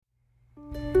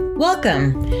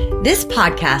Welcome. This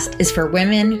podcast is for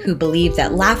women who believe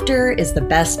that laughter is the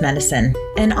best medicine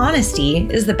and honesty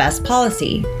is the best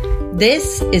policy.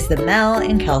 This is the Mel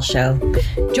and Kel Show.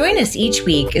 Join us each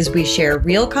week as we share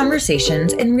real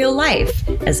conversations in real life,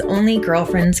 as only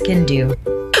girlfriends can do.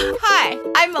 Hi,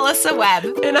 I'm Melissa Webb.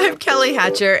 And I'm Kelly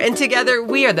Hatcher, and together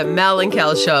we are the Mel and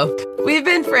Kel Show. We've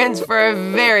been friends for a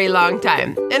very long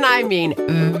time, and I mean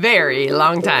very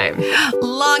long time.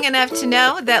 Long enough to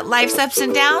know that life's ups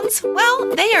and downs,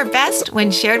 well, they are best when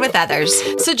shared with others.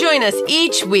 So join us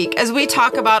each week as we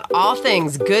talk about all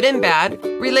things good and bad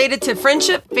related to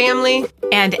friendship, family,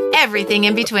 and everything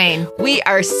in between. We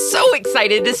are so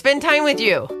excited to spend time with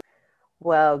you.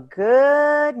 Well,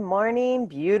 good morning,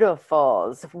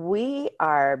 beautifuls. We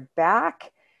are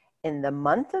back in the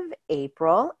month of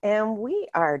April, and we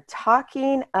are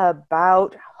talking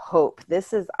about hope.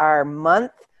 This is our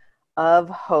month of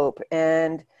hope.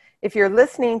 And if you're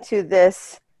listening to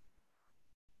this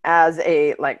as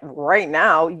right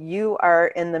now, you are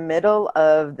in the middle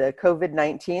of the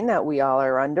COVID-19 that we all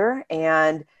are under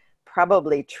and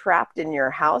probably trapped in your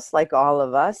house like all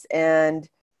of us. And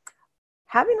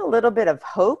having a little bit of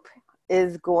hope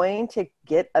is going to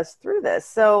get us through this.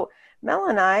 So Mel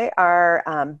and I are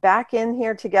back in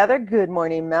here together. Good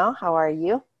morning, Mel. How are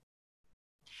you?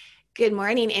 Good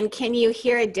morning. And can you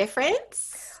hear a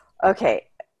difference? Okay.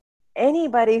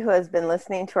 Anybody who has been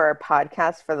listening to our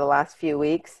podcast for the last few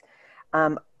weeks,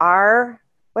 what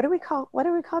do we call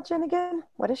Jen again?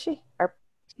 What is she?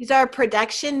 She's our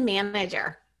production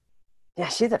manager. Yeah,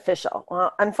 she's official.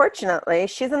 Well, unfortunately,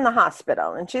 she's in the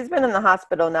hospital, and she's been in the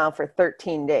hospital now for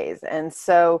 13 days. And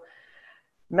so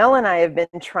Mel and I have been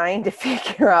trying to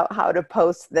figure out how to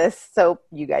post this so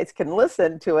you guys can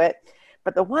listen to it.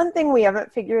 But the one thing we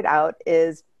haven't figured out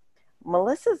is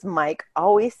Melissa's mic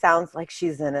always sounds like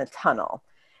she's in a tunnel.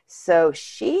 So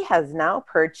she has now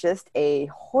purchased a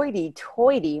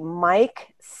hoity-toity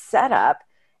mic setup,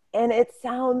 and it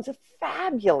sounds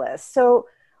fabulous. So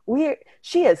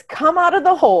she has come out of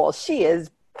the hole. She is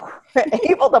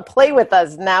able to play with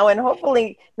us now and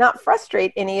hopefully not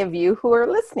frustrate any of you who are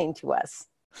listening to us.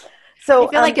 So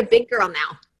I feel like a big girl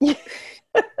now.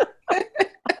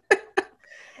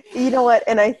 You know what?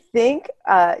 And I think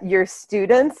your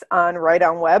students on Right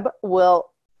On Web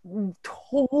will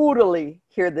totally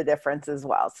hear the difference as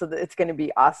well. So it's going to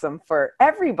be awesome for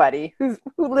everybody who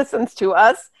listens to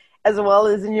us as well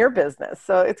as in your business.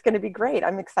 So it's going to be great.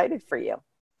 I'm excited for you.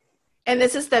 And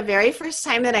this is the very first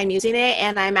time that I'm using it,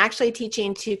 and I'm actually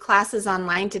teaching 2 classes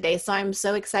online today. So I'm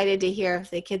so excited to hear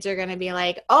if the kids are going to be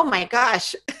like, oh my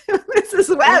gosh,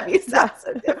 Mrs. Webb, you sound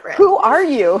so different. Who are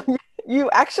you?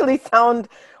 You actually sound,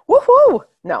 woohoo.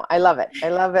 No, I love it. I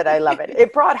love it. I love it.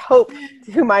 It brought hope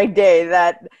to my day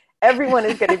that everyone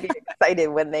is going to be excited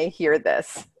when they hear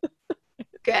this.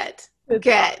 Good. It's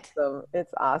Good. Awesome.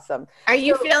 It's awesome. Are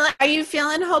you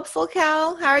feeling hopeful,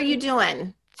 Cal? How are you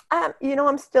doing?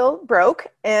 I'm still broke,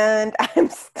 and I'm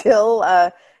still,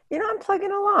 I'm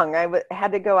plugging along. I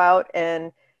had to go out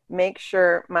and make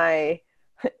sure my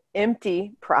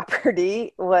empty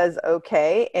property was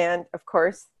okay. And of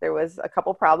course, there was a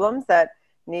couple problems that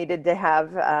needed to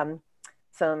have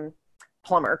some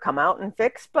plumber come out and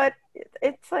fix. But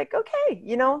it's like, okay,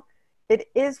 it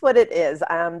is what it is.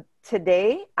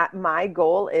 Today, my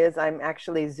goal is I'm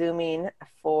actually Zooming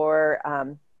for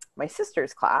my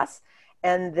sister's class.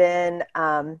 And then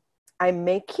I'm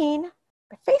making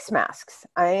face masks.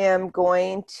 I am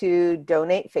going to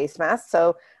donate face masks.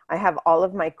 So I have all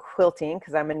of my quilting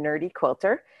because I'm a nerdy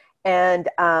quilter. And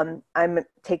I'm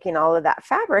taking all of that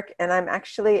fabric, and I'm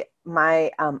actually,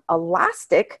 my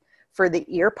elastic for the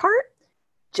ear part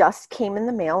just came in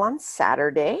the mail on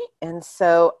Saturday. And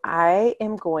so I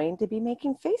am going to be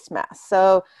making face masks.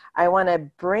 So I want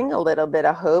to bring a little bit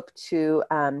of hope to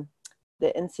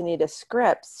the Encinitas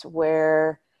Scripts,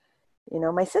 where,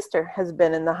 my sister has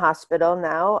been in the hospital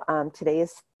now. Today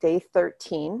is day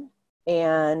 13.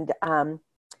 And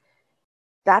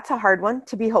that's a hard one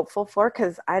to be hopeful for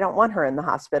because I don't want her in the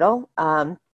hospital.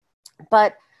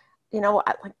 But,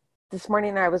 this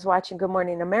morning I was watching Good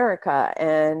Morning America,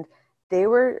 and they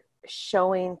were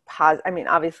showing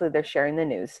obviously they're sharing the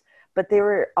news, but they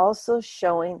were also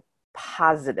showing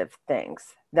positive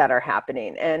things that are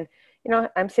happening. And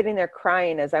I'm sitting there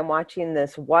crying as I'm watching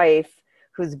this wife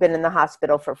who's been in the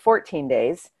hospital for 14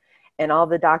 days, and all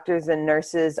the doctors and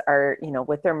nurses are,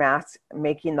 with their masks,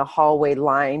 making the hallway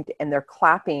lined, and they're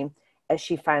clapping as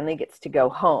she finally gets to go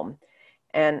home.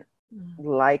 And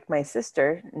like my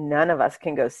sister, none of us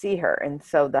can go see her. And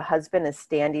so the husband is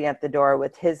standing at the door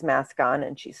with his mask on,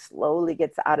 and she slowly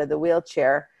gets out of the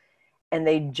wheelchair. and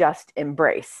they just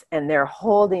embrace and they're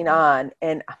holding on.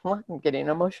 And I'm getting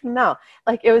emotional now.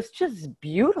 Like, it was just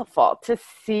beautiful to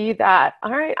see that.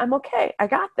 All right, I'm okay. I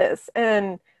got this.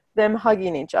 And them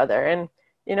hugging each other. And,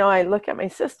 you know, I look at my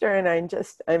sister and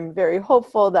I'm very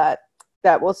hopeful that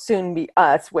that will soon be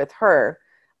us with her.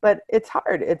 But it's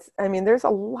hard. There's a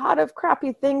lot of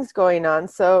crappy things going on.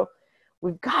 So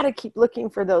we've got to keep looking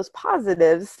for those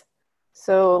positives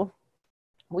so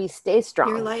we stay strong.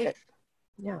 Your life.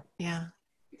 Yeah. Yeah.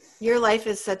 Your life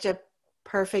is such a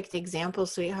perfect example,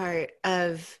 sweetheart,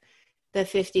 of the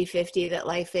 50-50 that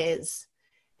life is.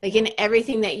 Like, in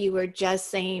everything that you were just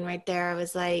saying right there, I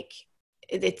was like,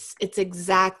 it's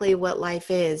exactly what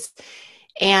life is.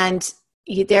 And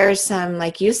there are some,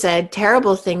 like you said,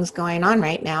 terrible things going on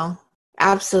right now.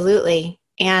 Absolutely.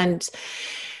 And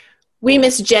we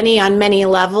miss Jenny on many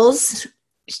levels.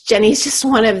 Jenny's just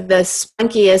one of the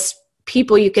spunkiest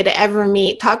people you could ever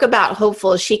meet. Talk about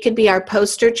hopeful. She could be our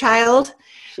poster child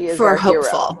for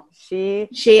hopeful. Hero.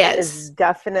 She is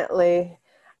definitely.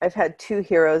 I've had two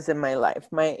heroes in my life.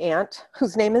 My aunt,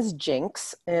 whose name is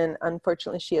Jinx, and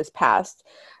unfortunately she has passed,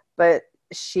 but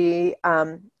she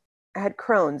had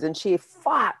Crohn's and she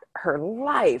fought her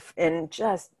life and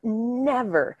just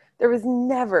there was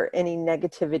never any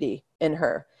negativity in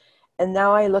her. And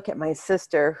now I look at my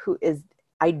sister, who is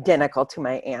identical to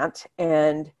my aunt,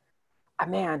 and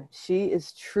man, she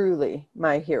is truly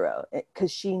my hero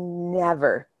because she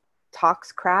never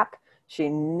talks crap. She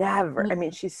never,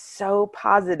 she's so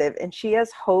positive and she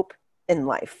has hope in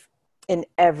life, in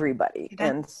everybody. Okay.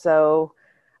 And so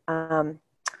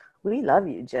we love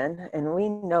you, Jen, and we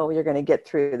know you're going to get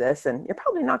through this, and you're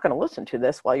probably not going to listen to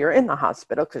this while you're in the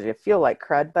hospital because you feel like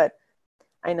crud, but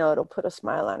I know it'll put a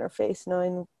smile on her face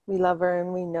knowing we love her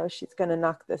and we know she's going to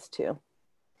knock this too.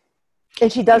 And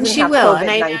she doesn't have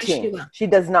COVID-19. She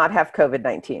does not have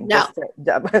COVID-19. No.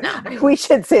 We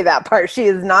should say that part. She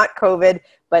is not COVID,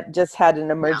 but just had an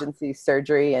emergency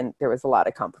surgery and there was a lot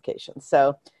of complications.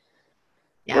 So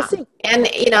yeah. We'll see. And,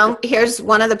 here's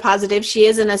one of the positives. She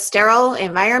is in a sterile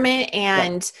environment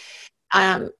and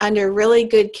under really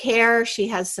good care. She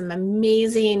has some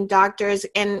amazing doctors.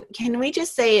 And can we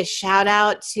just say a shout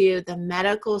out to the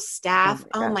medical staff?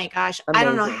 Oh my gosh. Amazing. I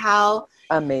don't know how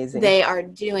amazing they are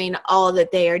doing all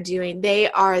that they are doing. They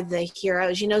are the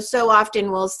heroes. So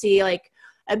often we'll see like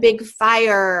a big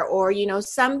fire or,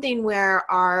 something where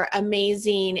our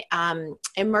amazing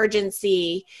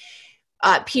emergency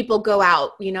people go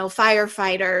out,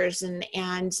 firefighters,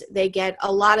 and they get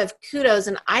a lot of kudos.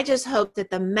 And I just hope that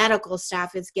the medical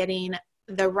staff is getting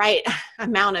the right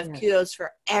amount of kudos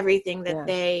for everything that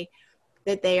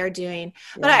they are doing.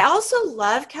 Yeah. But I also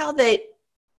love, Cal, that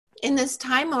in this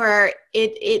time where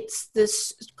it's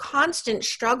this constant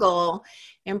struggle,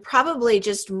 and probably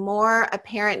just more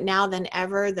apparent now than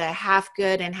ever, the half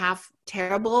good and half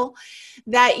terrible,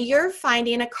 that you're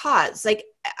finding a cause. Like,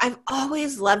 I've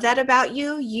always loved that about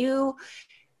you. You,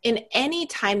 in any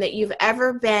time that you've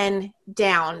ever been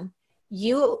down,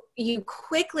 you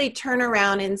quickly turn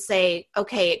around and say,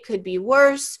 okay, it could be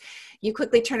worse. You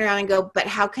quickly turn around and go, but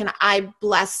how can I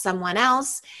bless someone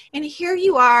else? And here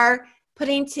you are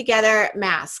putting together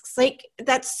masks. Like,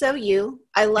 that's so you.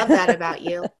 I love that about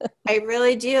you. I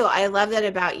really do. I love that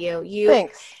about you.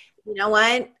 Thanks. You know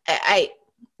what?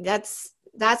 That's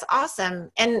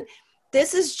awesome. And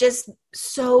this is just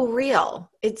so real.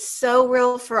 It's so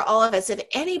real for all of us. If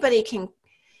anybody can,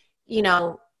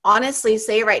 honestly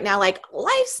say right now, like,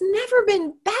 life's never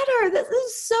been better. This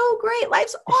is so great.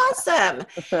 Life's awesome.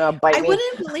 I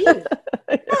wouldn't believe it.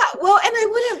 Yeah, well, and I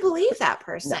wouldn't believe that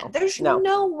person. There's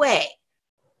no way.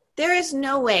 There is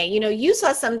no way. You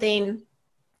saw something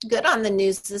good on the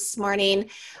news this morning.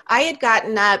 I had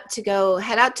gotten up to go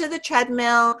head out to the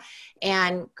treadmill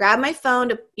and grab my phone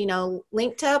to,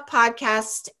 link to a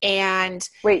podcast. And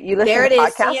wait, you listen there to it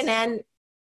podcasts? is, CNN.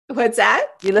 What's that?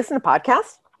 You listen to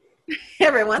podcasts?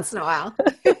 Every once in a while.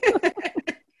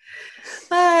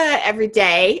 Every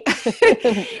day.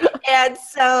 And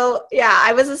so,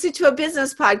 I was listening to a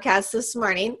business podcast this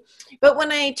morning. But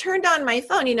when I turned on my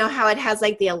phone, how it has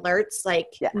like the alerts, like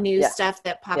news stuff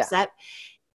that pops up,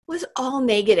 was all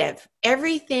negative.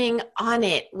 Everything on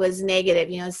it was negative.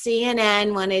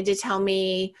 CNN wanted to tell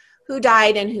me who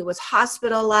died and who was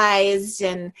hospitalized.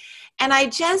 And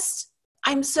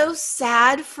I'm so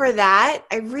sad for that.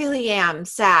 I really am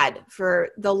sad for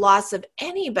the loss of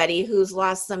anybody who's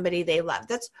lost somebody they love.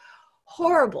 That's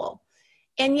horrible.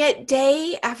 And yet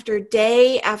day after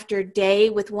day after day,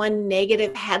 with one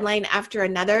negative headline after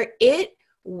another, it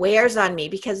wears on me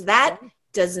because that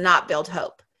does not build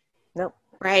hope. Nope.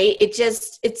 Right?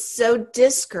 It's so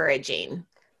discouraging.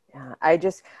 Yeah,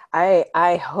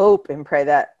 I hope and pray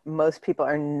that most people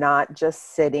are not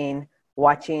just sitting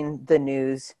watching the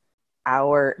news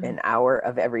hour and hour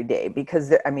of every day,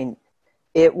 because I mean,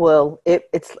 it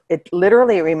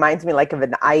literally reminds me like of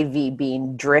an IV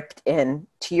being dripped in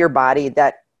to your body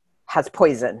that has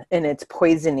poison, and it's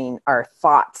poisoning our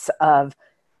thoughts of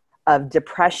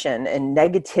depression and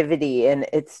negativity. And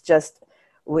it's just,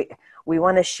 we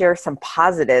want to share some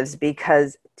positives,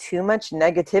 because too much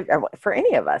negative for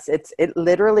any of us, it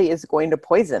literally is going to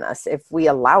poison us if we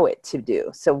allow it to do.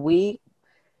 So we,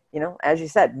 as you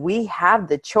said, we have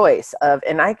the choice of,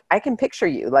 and I can picture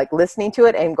you like listening to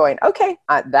it and going, okay,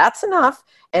 that's enough.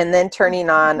 And then turning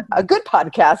on a good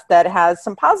podcast that has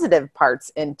some positive parts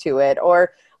into it,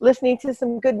 or listening to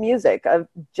some good music of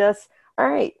just, all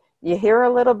right, you hear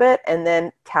a little bit and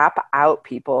then tap out,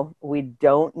 people. We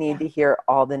don't need to hear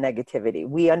all the negativity.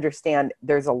 We understand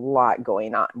there's a lot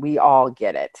going on. We all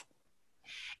get it.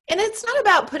 And it's not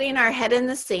about putting our head in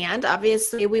the sand.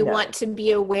 Obviously, we want to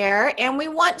be aware, and we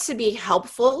want to be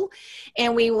helpful,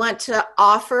 and we want to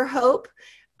offer hope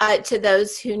to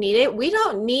those who need it. We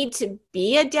don't need to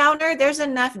be a downer. There's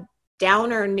enough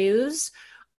downer news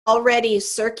already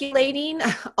circulating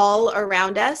all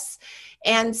around us.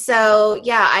 And so,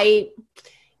 I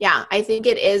think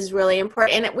it is really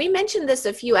important. And we mentioned this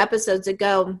a few episodes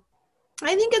ago.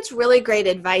 I think it's really great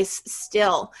advice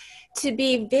still to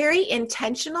be very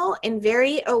intentional and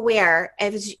very aware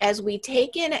as we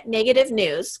take in negative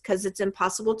news, because it's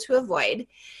impossible to avoid.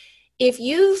 If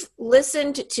you've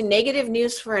listened to negative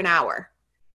news for an hour,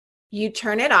 you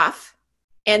turn it off,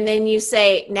 and then you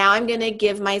say, now I'm going to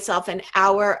give myself an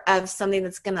hour of something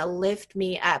that's going to lift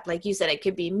me up. Like you said, it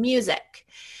could be music.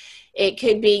 It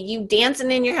could be you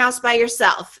dancing in your house by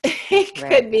yourself. It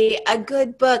could be a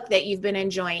good book that you've been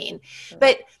enjoying,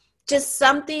 but just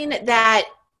something that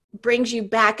brings you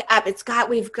back up.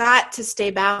 We've got to stay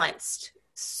balanced.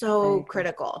 So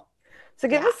critical. So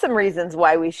give us some reasons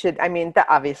why we should,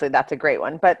 obviously that's a great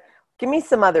one, but give me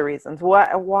some other reasons.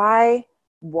 Why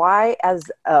as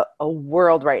a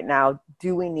world right now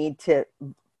do we need to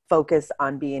focus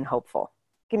on being hopeful?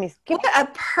 What a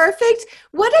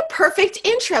perfect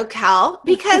intro, Cal,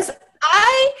 because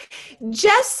I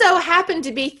just so happened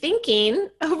to be thinking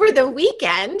over the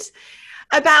weekend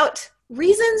about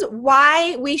reasons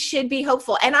why we should be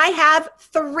hopeful. And I have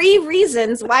 3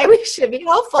 reasons why we should be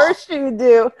hopeful. Of course you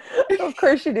do. Of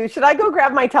course you do. Should I go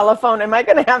grab my telephone? Am I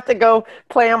going to have to go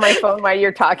play on my phone while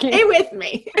you're talking? Stay with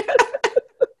me.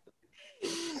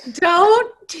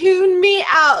 Don't tune me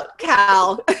out,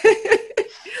 Cal.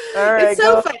 All right, it's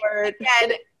so funny.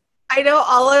 And I know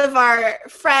all of our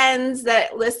friends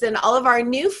that listen, all of our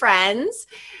new friends,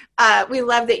 we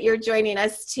love that you're joining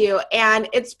us too. And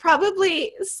it's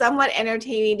probably somewhat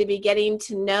entertaining to be getting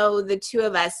to know the two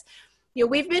of us.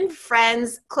 We've been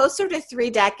friends closer to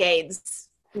 3 decades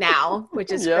now,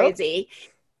 which is crazy.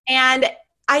 And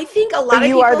I think a lot of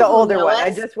people you are the older one. Us, I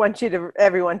just want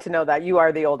everyone to know that you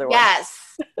are the older one.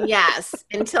 Yes.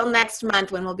 Until next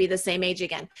month when we'll be the same age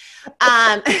again.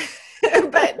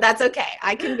 But that's okay.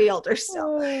 I can be older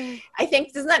still. I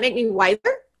think, doesn't that make me wiser?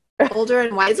 Older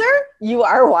and wiser? You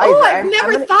are wiser. Oh, I've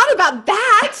never thought about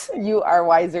that. You are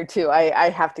wiser too. I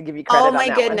have to give you credit. Oh my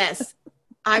goodness.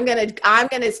 I'm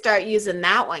gonna start using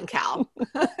that one, Cal.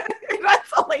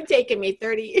 That's only taken me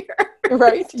 30 years.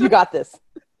 Right? You got this.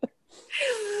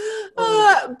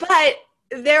 But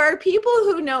there are people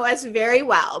who know us very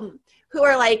well who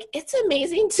are like, it's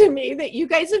amazing to me that you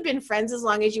guys have been friends as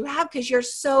long as you have, because you're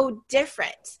so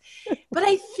different. But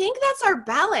I think that's our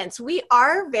balance. We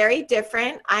are very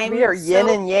different. We are yin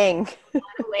and yang. In a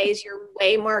lot of ways, you're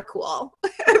way more cool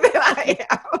than I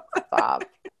am. Stop.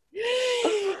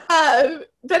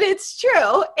 But it's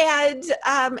true.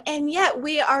 And yet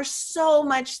we are so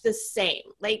much the same.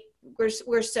 Like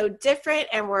we're so different,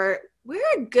 and we're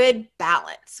a good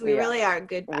balance. We really are a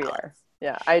good balance. We are.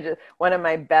 Yeah. One of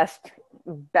my best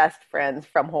friends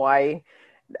from Hawaii,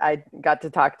 I got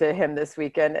to talk to him this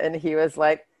weekend, and he was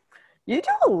like, you do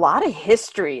a lot of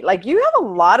history. Like you have a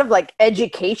lot of like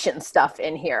education stuff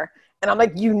in here. And I'm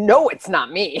like, it's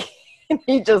not me. And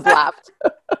he just laughed.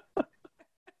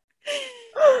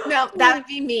 No, that would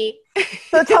be me.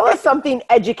 So tell us something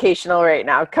educational right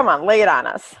now. Come on, lay it on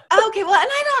us. Okay, well, and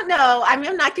I don't know. I'm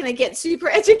not going to get super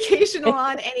educational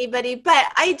on anybody,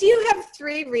 but I do have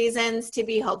 3 reasons to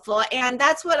be hopeful, and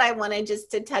that's what I wanted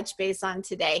just to touch base on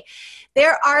today.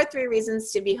 There are 3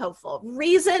 reasons to be hopeful.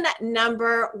 Reason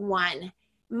number 1,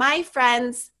 my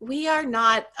friends, we are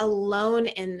not alone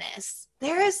in this.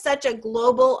 There is such a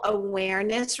global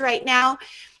awareness right now.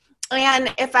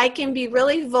 And if I can be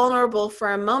really vulnerable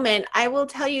for a moment, I will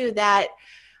tell you that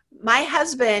My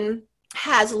husband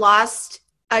has lost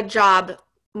a job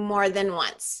more than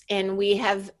once, and we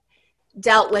have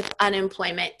dealt with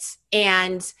unemployment.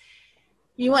 And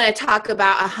you want to talk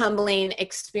about a humbling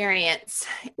experience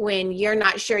when you're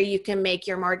not sure you can make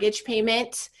your mortgage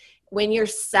payment, when you're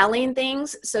selling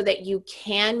things so that you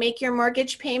can make your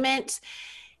mortgage payment,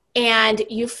 and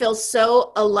you feel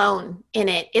so alone in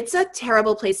it. It's a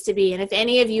terrible place to be. And if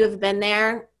any of you have been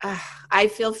there, I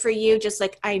feel for you, just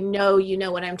like I know you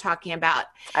know what I'm talking about.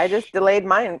 I just delayed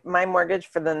my mortgage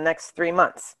for the next 3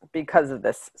 months because of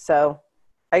this. So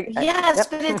yes,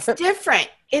 but it's different.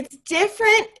 It's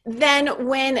different than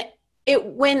when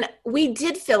we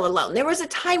did feel alone. There was a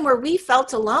time where we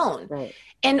felt alone. Right.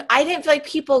 And I didn't feel like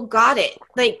people got it.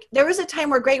 Like there was a time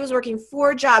where Greg was working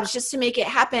 4 jobs just to make it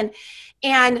happen.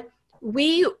 And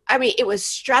it was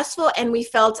stressful and we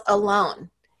felt alone.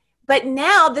 But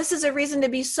now this is a reason to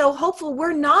be so hopeful.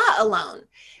 We're not alone.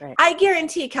 Right. I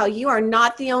guarantee, Cal, you are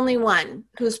not the only one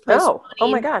who's postponing oh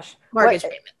my gosh. mortgage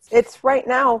payments. It's right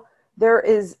now, there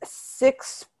is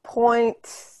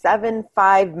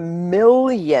 6.75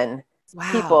 million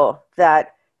people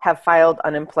that have filed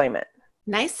unemployment.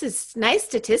 Nice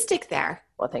statistic there.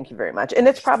 Well, thank you very much. And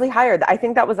it's probably higher. I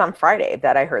think that was on Friday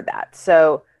that I heard that.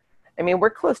 So, I mean, we're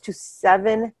close to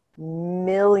 7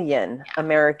 million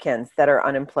Americans that are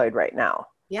unemployed right now.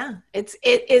 Yeah, it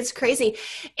is crazy.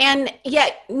 And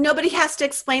yet nobody has to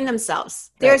explain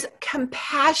themselves. Right. There's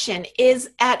compassion is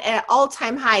at an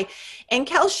all-time high. And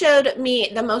Kel showed me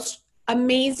the most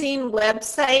amazing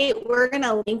website. We're going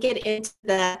to link it into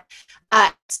the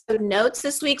notes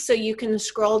this week so you can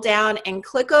scroll down and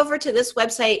click over to this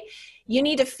website. You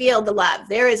need to feel the love.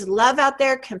 There is love out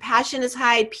there. Compassion is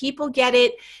high. People get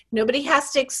it. Nobody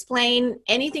has to explain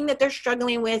anything that they're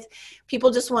struggling with. People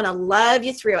just want to love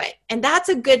you through it. And that's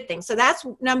a good thing. So that's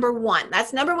number one.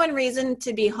 That's number one reason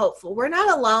to be hopeful. We're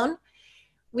not alone.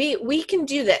 We can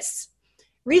do this.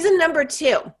 Reason number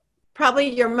 2, probably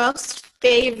your most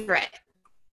favorite.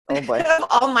 Oh boy. Of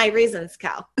all my reasons,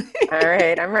 Cal. All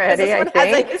right, I'm ready. This one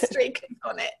has a history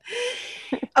component.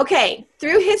 Okay,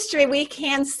 through history, we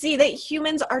can see that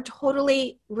humans are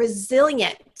totally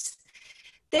resilient.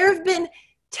 There have been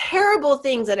terrible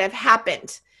things that have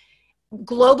happened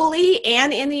globally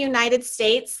and in the United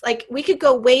States. Like we could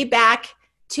go way back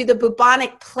to the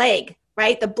bubonic plague,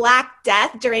 right? The Black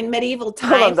Death during medieval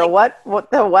times. Hold on,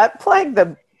 the what plague?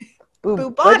 The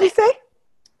bubonic. What did you say?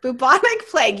 Bubonic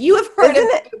plague. You have heard of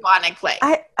the bubonic plague.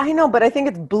 I know, but I think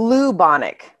it's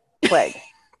bubonic plague.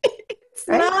 It's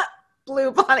right? Not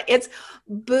bubonic. It's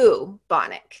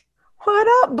bubonic. What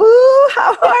up, boo?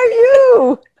 How are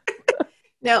you?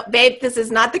 No, babe, this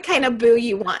is not the kind of boo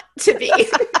you want to be.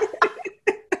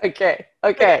 Okay.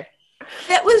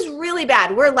 That was really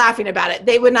bad. We're laughing about it.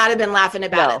 They would not have been laughing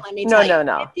about it. Let me tell you.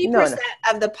 No. 50%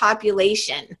 of the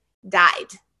population died.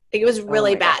 It was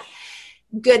really bad. Gosh.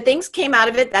 Good things came out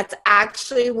of it. That's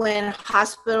actually when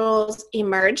hospitals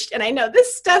emerged. And I know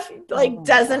this stuff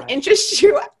doesn't interest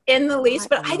you in the least,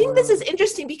 but I think this is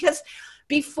interesting because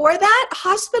before that,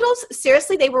 hospitals,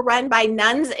 seriously, they were run by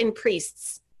nuns and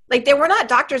priests. Like they were not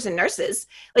doctors and nurses.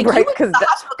 Like right, because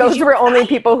those were only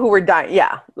people who were dying.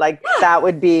 Yeah, that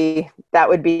would be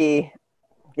bad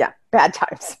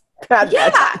times.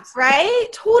 Bad times. Right?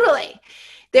 Totally.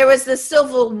 There was the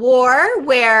Civil War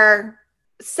where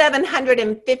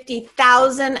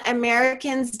 750,000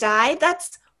 Americans died.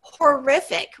 That's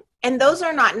horrific. And those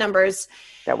are not numbers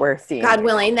that we're seeing, God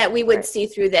willing, that we would see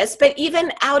through this. But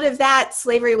even out of that,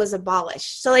 slavery was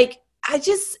abolished. So I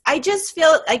just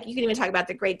feel like you can even talk about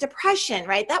the Great Depression,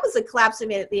 right? That was a collapse of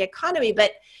the economy,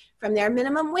 but from there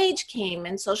minimum wage came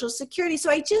and Social Security. So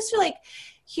I just feel like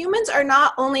humans are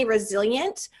not only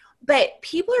resilient, but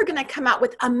people are going to come out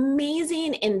with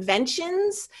amazing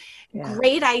inventions,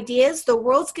 great ideas. The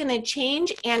world's going to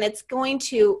change and it's going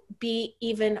to be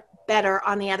even better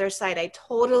on the other side. I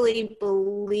totally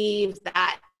believe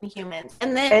that in humans.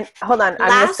 And hold on,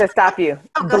 I'm just to stop you.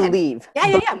 Believe.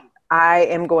 Yeah. I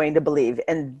am going to believe.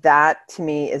 And that to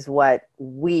me is what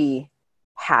we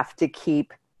have to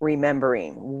keep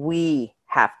remembering. We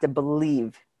have to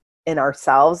believe in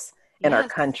ourselves, in our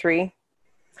country.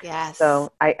 Yes.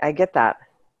 So I get that.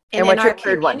 And what's your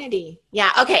third community? One?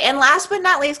 Yeah. Okay. And last but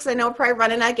not least, because I know we're probably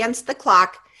running against the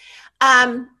clock.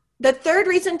 The third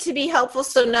reason to be helpful.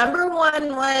 So number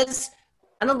 1 was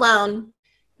alone.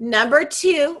 Number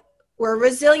 2, we're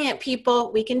resilient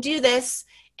people. We can do this.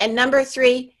 And number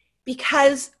 3,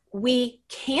 because we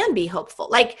can be hopeful.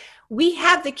 Like we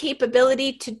have the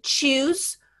capability to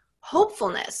choose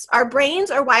hopefulness. Our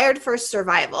brains are wired for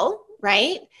survival,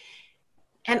 right?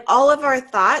 And all of our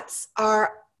thoughts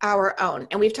are our own.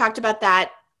 And we've talked about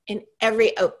that in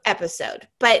every episode.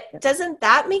 But doesn't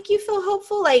that make you feel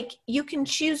hopeful? Like you can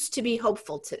choose to be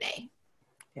hopeful today.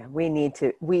 Yeah, we need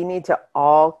to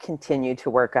all continue to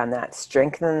work on that,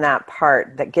 strengthen that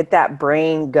part, that get that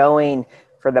brain going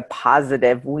for the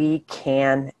positive. We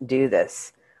can do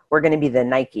this. We're going to be the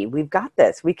Nike. We've got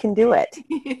this. We can do it.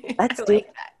 Let's do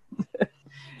it.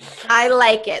 I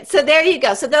like it. So there you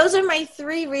go. So those are my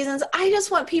 3 reasons. I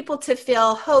just want people to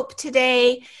feel hope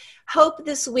today, hope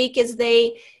this week as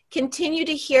they continue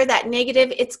to hear that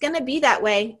negative. It's going to be that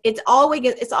way. It's always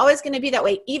going to be that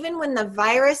way. Even when the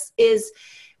virus is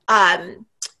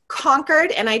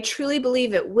conquered, and I truly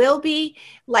believe it will be,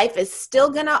 life is still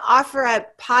going to offer a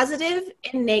positive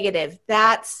and negative.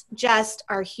 That's just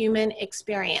our human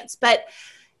experience. But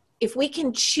if we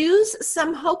can choose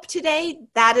some hope today,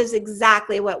 that is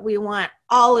exactly what we want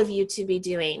all of you to be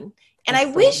doing. And I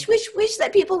wish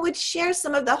that people would share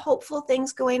some of the hopeful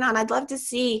things going on. I'd love to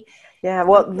see. Yeah,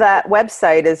 well, that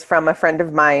website is from a friend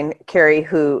of mine, Carrie,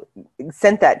 who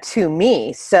sent that to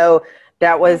me. So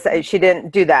that was, she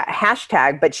didn't do that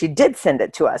hashtag, but she did send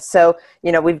it to us. So,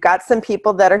 we've got some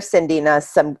people that are sending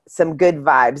us some good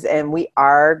vibes, and we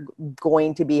are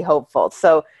going to be hopeful.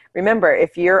 So remember,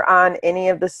 if you're on any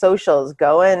of the socials,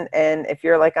 go in, and if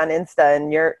you're like on Insta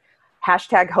and you're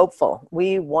hashtag hopeful,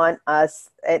 we want us,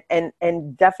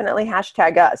 and definitely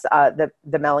hashtag us,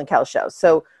 the Mel and Kel Show.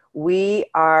 So we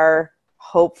are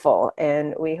hopeful,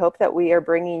 and we hope that we are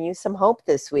bringing you some hope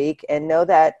this week, and know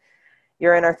that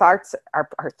you're in our thoughts, our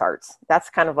thoughts. That's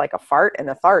kind of like a fart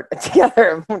and a fart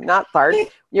together, not fart.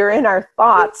 You're in our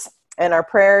thoughts and our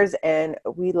prayers, and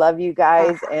we love you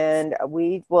guys, and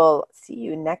we will see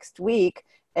you next week.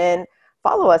 And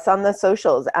follow us on the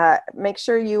socials. Make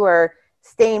sure you are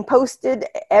staying posted.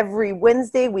 Every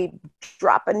Wednesday, we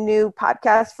drop a new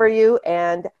podcast for you.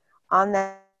 And on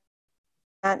that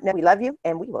note, we love you,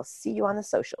 and we will see you on the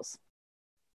socials.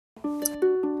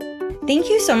 Thank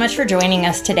you so much for joining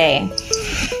us today.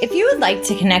 If you would like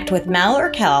to connect with Mel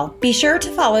or Kel, be sure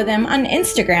to follow them on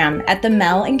Instagram at The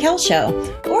Mel and Kel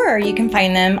Show, or you can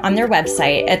find them on their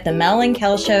website at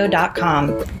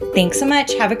themelandkelshow.com. Thanks so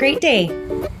much. Have a great day.